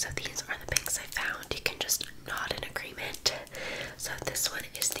 Okay, so these are the pinks I found. You can just nod in agreement. So this one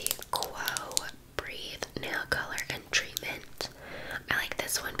is the Quo Breathe Nail Color and Treatment. I like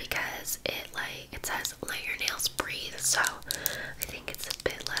this one because it says let your nails breathe, so I think it's a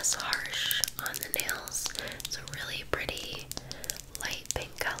bit less harsh on the nails. It's a really pretty light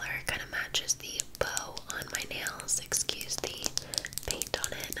pink color. It kind of matches the bow on my nails. Excuse the paint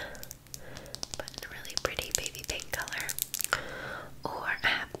on it, but a really pretty baby pink color. Or I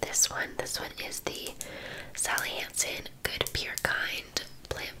have this one. This one is the Sally Hansen Good Pure Kind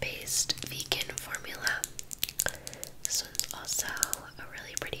plant-based vegan formula. This one's also a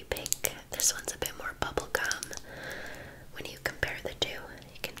really pretty pink. This one's a bit more bubblegum when you compare the two.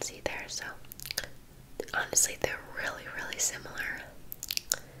 You can see there, so honestly they're really, really similar.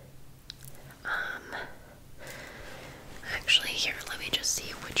 Actually, here, let me just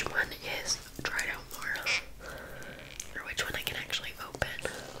see which one is dried out more, or which one I can actually open.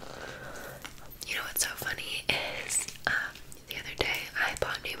 You know what's so funny is, the other day I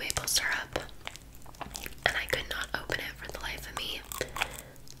bought new maple syrup, and I could not open it for the life of me.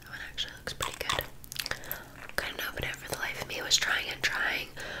 That one actually looks pretty good. Couldn't open it for the life of me. I was trying and trying.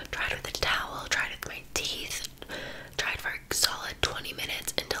 Tried with a towel, tried with my teeth, tried for a solid 20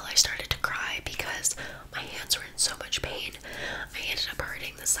 minutes until I started to cry because my hands were in so much pain. I ended up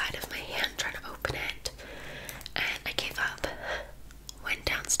hurting the side of my hand trying to open it, and I gave up. Went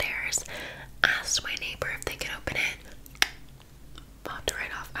downstairs, asked my neighbor if they could open it, popped it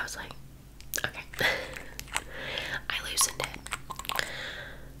right off. I was like, okay. I loosened it.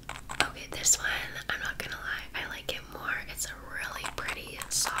 Okay, this one, I'm not gonna lie, I like it more. It's a really pretty,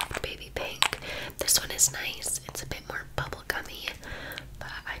 soft baby pink. This one is nice. It's a bit more bubblegummy, but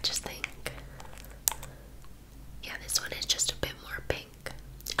I just think, yeah, this one is just a bit more pink.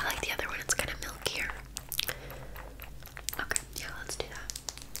 I like the other one, it's kind of milkier. Okay, yeah, let's do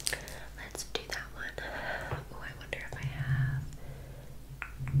that. Let's do that one. Oh, I wonder if I have.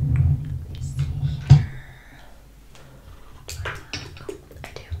 Let me see here. Oh,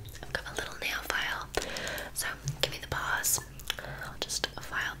 I do. I've got a little nail file. So, give me the paws. I'll just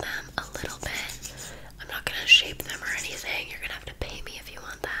file them a little bit. I'm not gonna shape them or anything. You're gonna have to pay me if you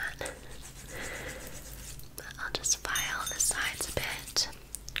want that. I'll just file the sides a bit.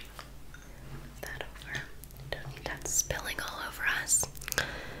 Move that over. Don't need that spilling all over us.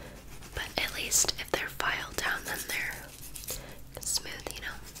 But at least if they're filed down, then they're smooth, you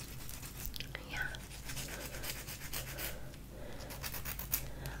know? Yeah.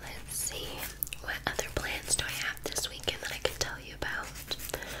 Let's see. What other plans do I have this weekend that I can tell you about?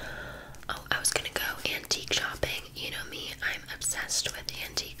 Oh, I was gonna go antique shopping. You know me, I'm obsessed with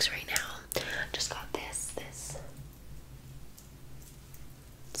antiques right now. Just got this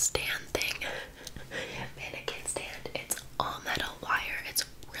stand thing. Mannequin stand. It's all metal wire. It's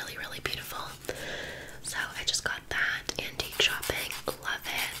really, really beautiful. So I just got that. Antique shopping. Love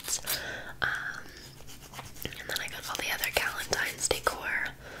it. And then I got all the other Galentine's decor.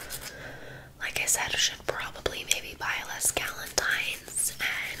 Like I said, I should probably maybe buy less Galentines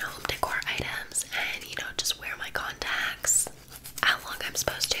and home decor items and, you know, just wear my contacts how long I'm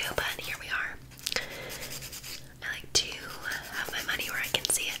supposed to, but here we are. I like to have my money where I can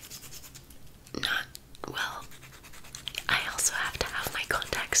see it. Not, well, I also have to have my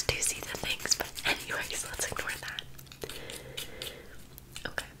contacts to see the things, but anyways, let's ignore that.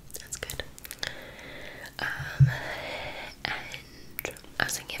 Okay, that's good. And I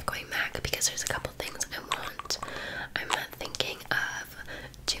was thinking of going back because there's a couple things I want. I'm thinking of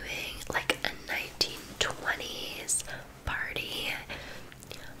doing like a 1920s party.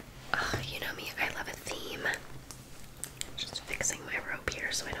 You know me, I love a theme. Just fixing my rope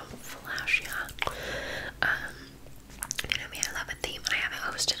here so I don't flash ya. You know me, I love a theme. I haven't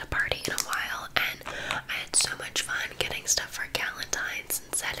hosted a party in a while, and I had so much fun getting stuff for Galentine's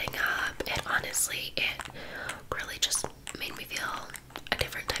and setting up. It honestly, it really just made me feel a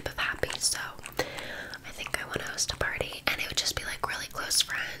different type of happy. So I think I want to host a party, and it would just be like really close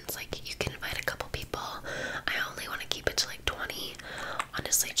friends. Like you can invite a couple people. I only want to keep it to like 20.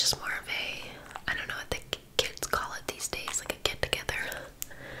 Honestly, just more of a, I don't know what the kids call it these days, like a get together.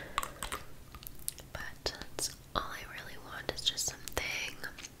 But that's all I really want, is just something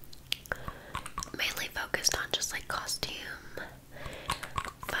mainly focused on just like costume,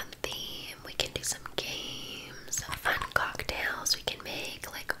 fun theme. We can do some games, fun cocktails we can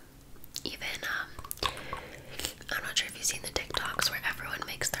make, like even I'm not sure if you've seen the TikToks where everyone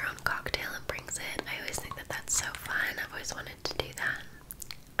makes their own cocktail and brings it. I always think that that's so fun. I've always wanted to do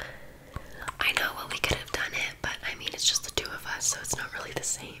that.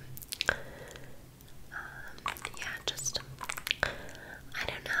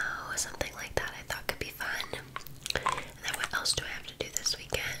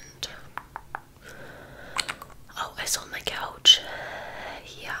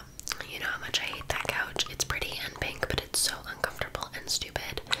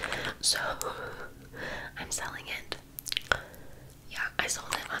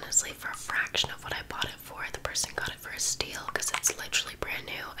 honestly, for a fraction of what I bought it for, the person got it for a steal because it's literally brand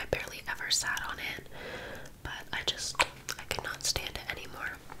new. I barely ever sat on it, but I could not stand it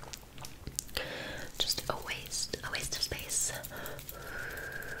anymore. Just a waste of space.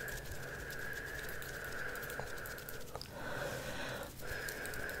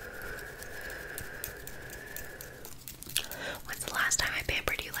 When's the last time I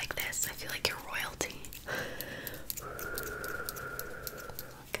pampered you like this? I feel like you're royalty.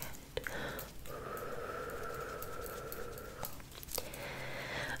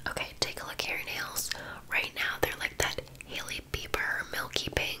 Okay, take a look at your nails. Right now they're like that Hailey Bieber milky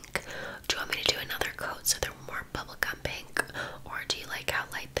pink. Do you want me to do another coat so they're more bubblegum pink? Or do you like how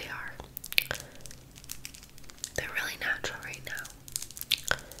light they are? They're really natural right now.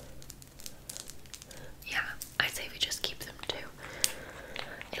 Yeah, I'd say we just keep them too.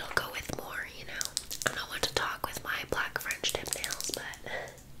 It'll go with more, you know. I don't want to talk with my black French tip nails,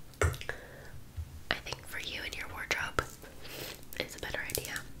 but I think for you and your wardrobe, it's a better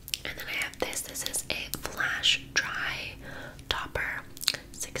idea. And then I have this. This is a flash dry topper.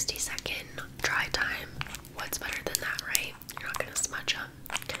 60-second dry time. What's better than that, right? You're not gonna smudge them.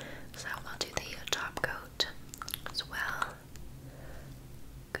 So I'll do the top coat as well.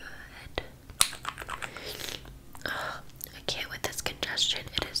 Good. Oh, I can't with this congestion.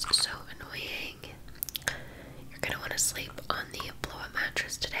 It is so annoying. You're gonna want to sleep on the blow-up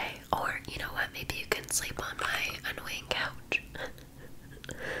mattress today, or you know what? Maybe you can sleep on my annoying couch.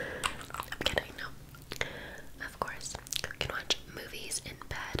 I'm kidding, no. Of course, you can watch movies in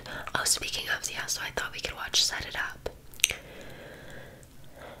bed. Oh, speaking of, yeah, so I thought we could watch Set It Up.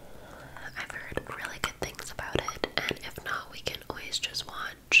 I've heard really good things about it, and if not, we can always just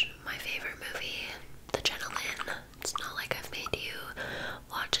watch my favorite movie, The Gentleman. It's not like I've made you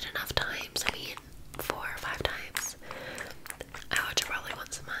watch it enough times. I mean, 4 or 5 times. I watch it probably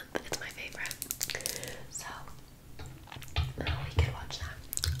once a month. It's my favorite. So, we could watch that.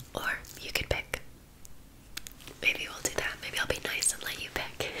 Or you could pick. Maybe we'll do that. Maybe I'll be nice and let you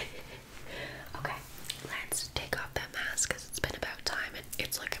pick. Okay, let's take off that mask because it's been about time and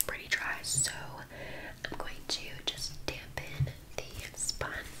it's looking pretty dry. So I'm going to just dampen the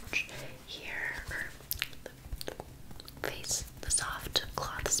sponge here, or the soft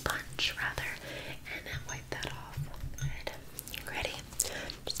cloth sponge rather, and then wipe that off. Good. Ready?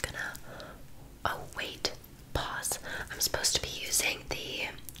 Just gonna. Oh wait, pause. I'm supposed to be using the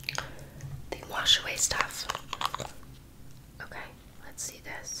wash away stuff. Okay, let's see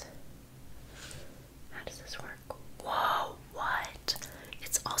this. How does this work? Whoa, what?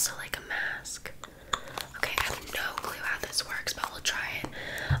 It's also like a mask. Okay, I have no clue how this works, but we'll try it.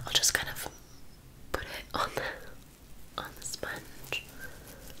 I'll just kind of put it on the sponge.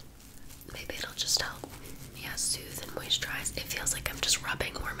 Maybe it'll just help, yeah, soothe and moisturize. It feels like I'm just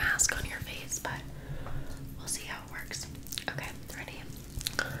rubbing more mask on your face, but we'll see how it works. Okay, ready?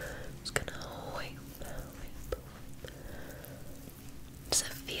 Just gonna wipe. Does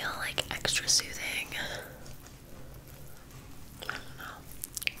it feel like extra soothing? I don't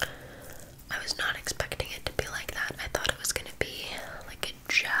know. I was not expecting it to be like that. I thought it was gonna be like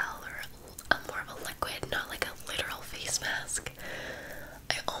a gel or more of a liquid, not like a literal face mask.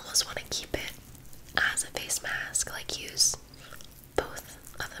 I almost want to keep it as a face mask, like use both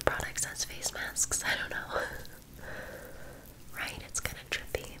of the products as face masks. I don't know. Right? It's kind of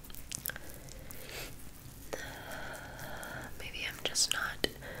trippy. Maybe I'm just not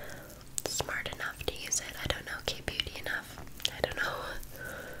smart enough to use it. I don't know. K-beauty enough. I don't know.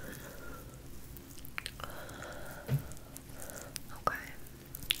 Okay.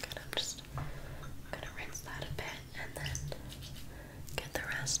 Good. I'm just gonna rinse that a bit and then get the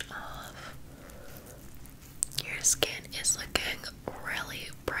rest off. Your skin is looking really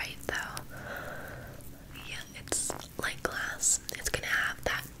bright though. Yeah, it's like glass. It's gonna have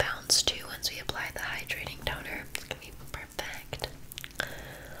that bounce too once we apply the hydrating toner. It's gonna be perfect.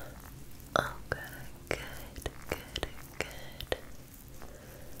 Okay, good, good, good.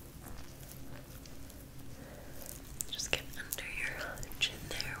 Just get under your chin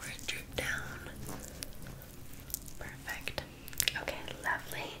there where it drooped down. Perfect. Okay,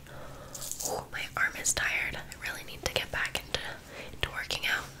 lovely. Oh, my arm is tired. I really need to get back into working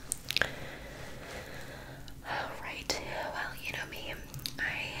out. Alright, well, you know me.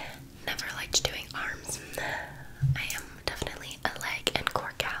 I never liked doing arms. I am definitely a leg and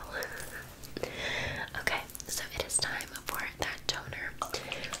core gal. Okay, so it is time for that toner.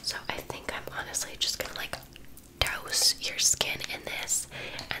 So I think I'm honestly just gonna like douse your skin in this,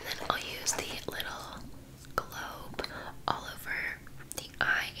 and then I'll use the little globe all over the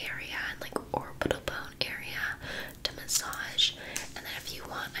eye area and like orbital bone area to massage. And then if you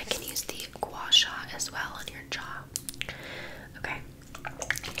want, I can use the gua sha as well on your jaw. Okay,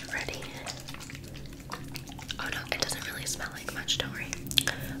 ready? Oh no, it doesn't really smell like much, don't worry.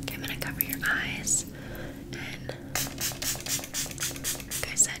 Okay, I'm gonna cover your eyes and,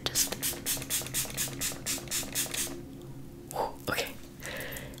 like I said, just. Whew, okay.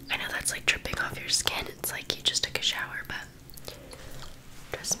 I know that's like dripping off your skin. It's like you just took a shower, but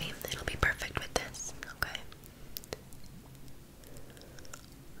trust me, it'll be perfect with this. Okay.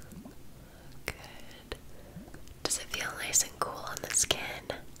 Good. Does it feel nice and cool on the skin?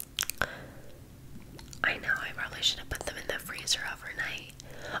 I know, I probably should have put them in the freezer overnight.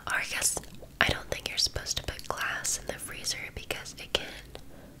 Or I guess I don't think you're supposed to put glass in the freezer because it can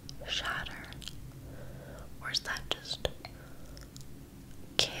shatter. Or is that just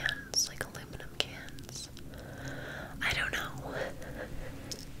cans, like aluminum cans? I don't know.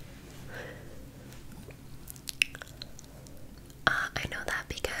 I know that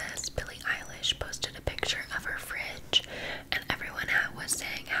because Billie Eilish posted a picture of her fridge and everyone was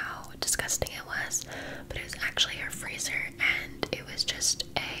saying how disgusting it was, but it was actually her freezer and it was just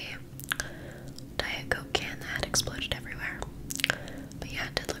a Diet Coke can that had exploded everywhere. But yeah,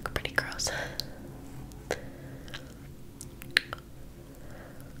 it did look pretty gross.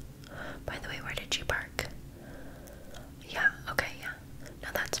 By the way, where did you park? Yeah, okay, yeah. No,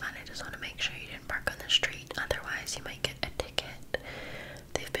 that's fine. I just want to make sure you didn't park on the street. Otherwise, you might get a ticket.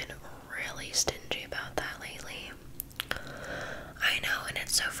 They've been really stingy about that lately. I know, and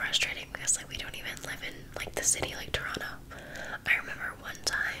it's so frustrating because, like, we don't even live in, like, the city like Toronto. I remember one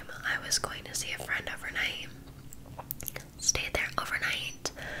time I was going to see a friend overnight. Stayed there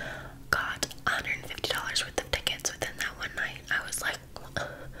overnight. Got $150 worth of tickets within that one night. I was like,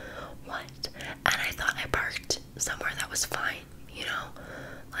 what? And I thought I parked somewhere that was fine, you know?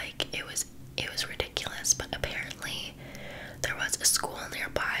 Like, it was ridiculous, but apparently there was a school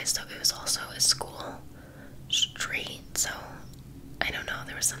nearby, so it was also a school street, so I don't know,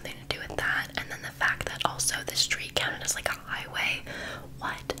 there was something to do with that. And then the fact that also the street counted as like a highway,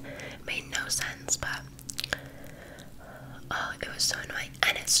 what? It made no sense, but oh, it was so annoying.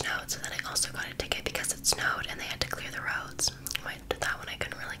 And it snowed, so then I also got a ticket because it snowed and they had to clear the roads. That one I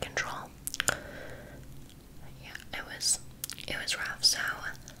couldn't really control. Yeah, it was rough, so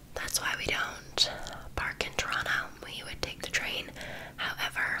that's why we don't park in Toronto. We would take the train.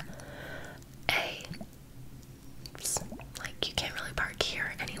 However, like, you can't really park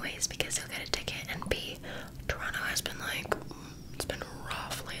here anyways because you'll get a ticket, and B, Toronto has been like, it's been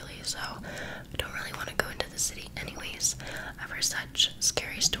rough lately, so I don't really want to go into the city anyways. I've heard such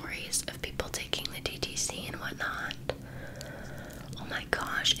scary stories of people taking the TTC and whatnot. Oh my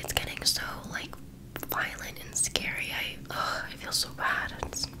gosh, it's getting so, like, violent and scary. I feel so bad.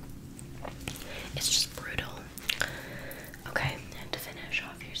 It's just brutal. Okay, and to finish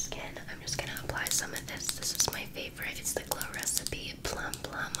off your skin, I'm just gonna apply some of this. This is my favorite. It's the Glow Recipe Plum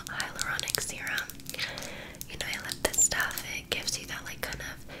Hyaluronic Serum. You know, I love this stuff. It gives you that, like, kind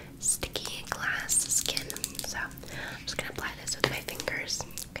of sticky glass skin. So I'm just gonna apply this with my fingers.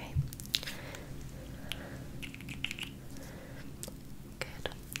 Okay. Good.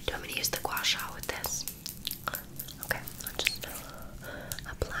 Do you want me to use the gua sha with this? Okay, I'll just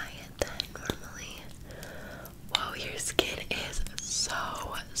apply it then normally. Whoa, your skin is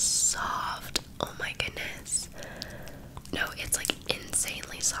so soft. Oh my goodness. No, it's like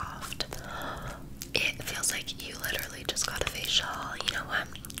insanely soft. It feels like you literally just got a facial. You know what?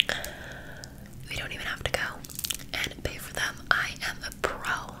 We don't even have to go and pay for them. I am a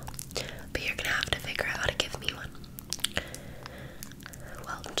pro. But you're gonna have to figure out how to give me one.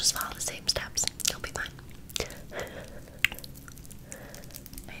 Well, just follow the same steps. You'll be fine.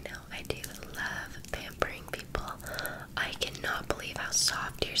 I know, I do love pampering people. I cannot believe how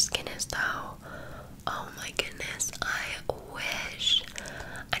soft your skin is, though. Oh my goodness, I wish.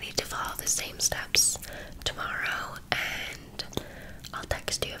 I need to follow the same steps tomorrow, and I'll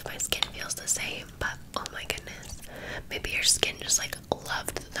text you if my skin feels the same. But oh my goodness, maybe your skin just like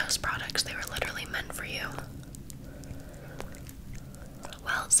loved those products. They were literally meant for you.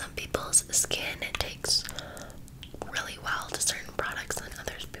 Well, some people's skin takes really well to certain products and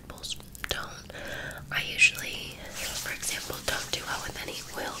others people's don't. I usually, for example, don't do well with any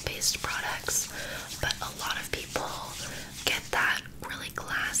oil-based products, but a lot of people get that really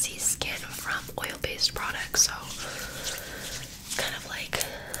glassy skin from oil-based products, so kind of like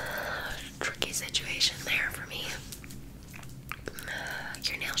a tricky situation there for me.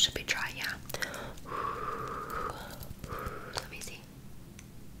 Your nails should be dry, yeah. Let me see.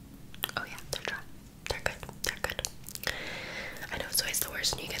 Oh yeah, they're dry. They're good. They're good. I know it's always the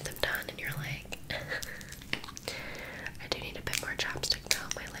worst when you get them done and you're like, I do need a bit more chapstick now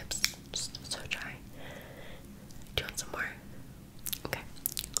on my lips.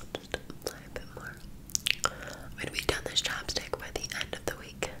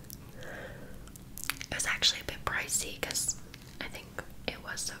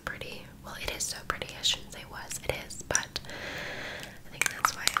 was so pretty. Well, it is so pretty. I shouldn't say was. It is, but I think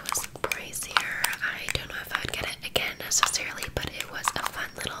that's why it was pricier. I don't know if I would get it again necessarily, but it was a fun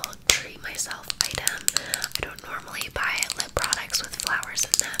little treat myself item. I don't normally buy lip products with flowers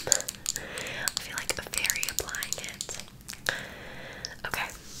in them. I feel like very applying it. Okay,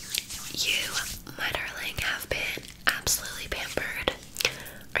 you, my darling, have been absolutely pampered.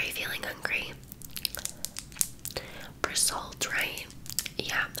 Are you feeling hungry? Bristled, right?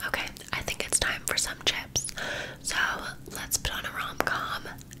 Yeah, okay. I think it's time for some chips. So let's put on a rom-com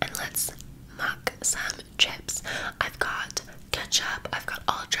and let's muck some chips. I've got ketchup, I've got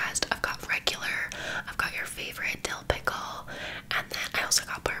all dressed,